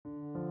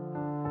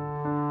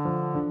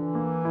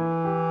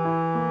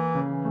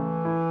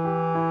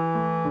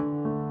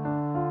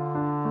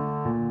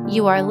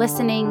You are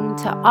listening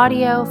to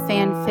Audio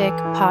Fanfic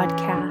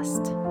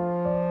Podcast.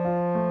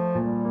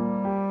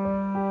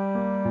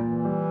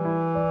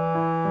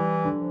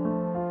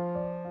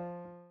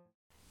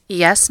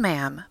 Yes,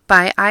 Ma'am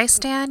by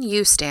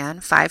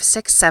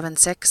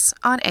IStanYouStan5676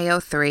 on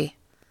AO3.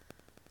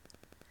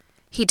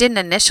 He didn't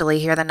initially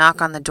hear the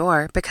knock on the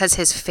door because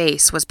his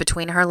face was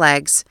between her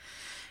legs.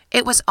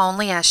 It was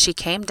only as she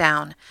came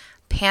down,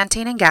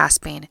 panting and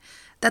gasping,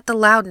 that the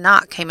loud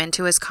knock came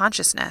into his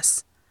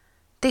consciousness.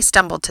 They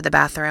stumbled to the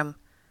bathroom.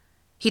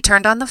 He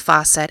turned on the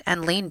faucet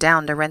and leaned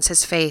down to rinse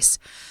his face,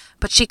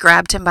 but she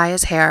grabbed him by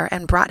his hair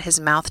and brought his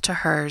mouth to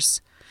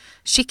hers.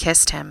 She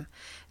kissed him,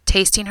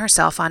 tasting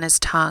herself on his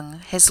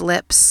tongue, his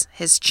lips,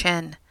 his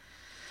chin.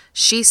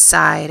 She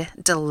sighed,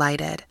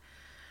 delighted.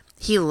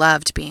 He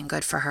loved being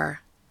good for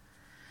her.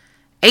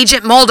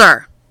 "Agent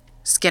Mulder!"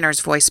 Skinner's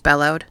voice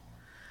bellowed.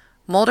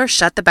 Mulder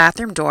shut the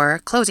bathroom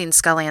door, closing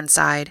Scully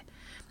inside.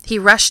 He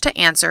rushed to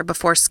answer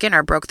before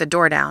Skinner broke the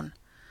door down.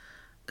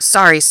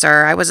 "Sorry,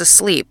 sir, I was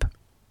asleep."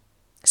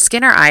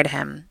 Skinner eyed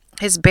him,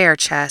 his bare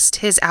chest,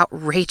 his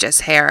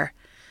outrageous hair.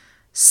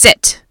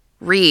 "Sit.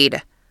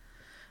 Read."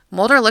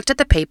 Mulder looked at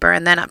the paper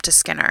and then up to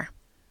Skinner.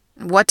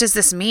 "What does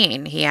this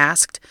mean?" he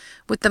asked,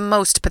 with the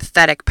most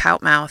pathetic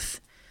pout mouth.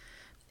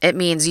 "It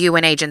means you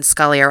and Agent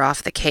Scully are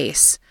off the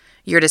case.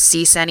 You're to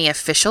cease any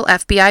official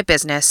FBI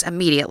business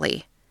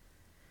immediately."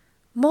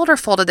 Mulder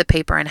folded the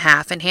paper in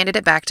half and handed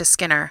it back to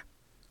Skinner.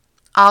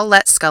 "I'll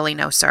let Scully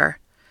know, sir."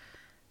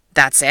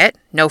 "That's it?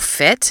 No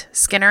fit?"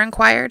 Skinner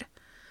inquired.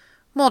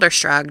 Mulder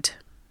shrugged.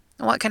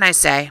 "What can I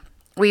say?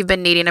 We've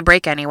been needing a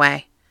break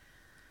anyway."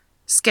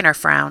 Skinner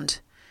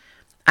frowned.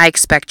 "I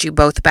expect you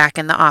both back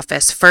in the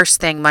office first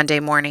thing Monday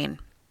morning."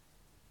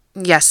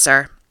 "Yes,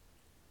 sir."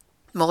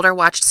 Mulder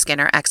watched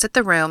Skinner exit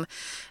the room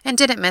and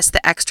didn't miss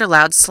the extra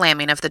loud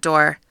slamming of the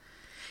door.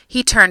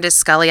 He turned as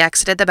Scully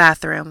exited the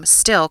bathroom,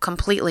 still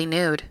completely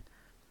nude.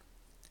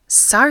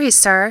 "Sorry,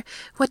 sir.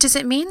 What does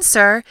it mean,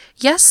 sir?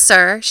 Yes,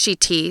 sir," she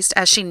teased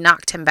as she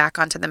knocked him back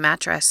onto the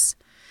mattress.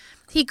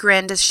 He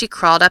grinned as she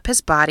crawled up his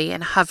body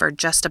and hovered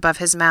just above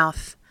his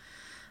mouth.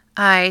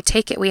 "I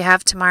take it we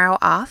have tomorrow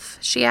off?"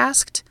 she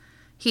asked.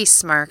 He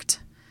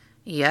smirked.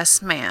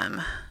 "Yes,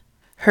 ma'am."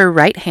 Her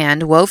right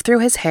hand wove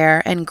through his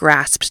hair and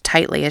grasped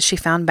tightly as she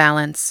found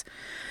balance.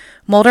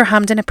 Mulder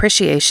hummed in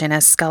appreciation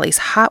as Scully's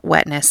hot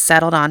wetness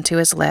settled onto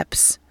his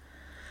lips.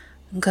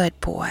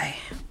 "Good boy."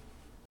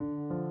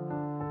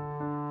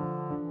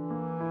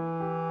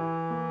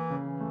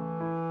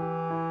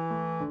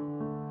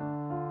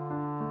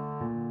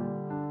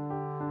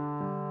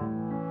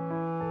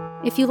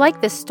 If you like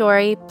this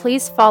story,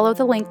 please follow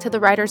the link to the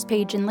writer's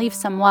page and leave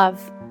some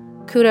love.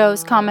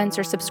 Kudos, comments,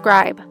 or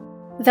subscribe.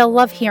 They'll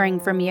love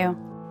hearing from you.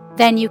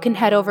 Then you can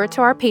head over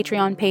to our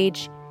Patreon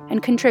page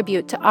and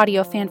contribute to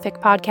Audio Fanfic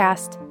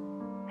Podcast.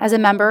 As a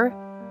member,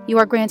 you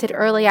are granted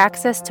early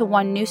access to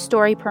one new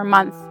story per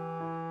month.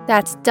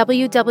 That's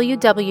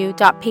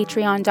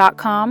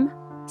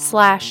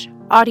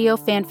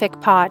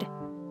www.patreon.com/audiofanficpod.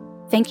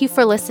 Thank you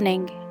for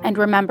listening, and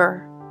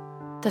remember,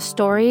 the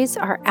stories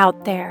are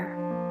out there.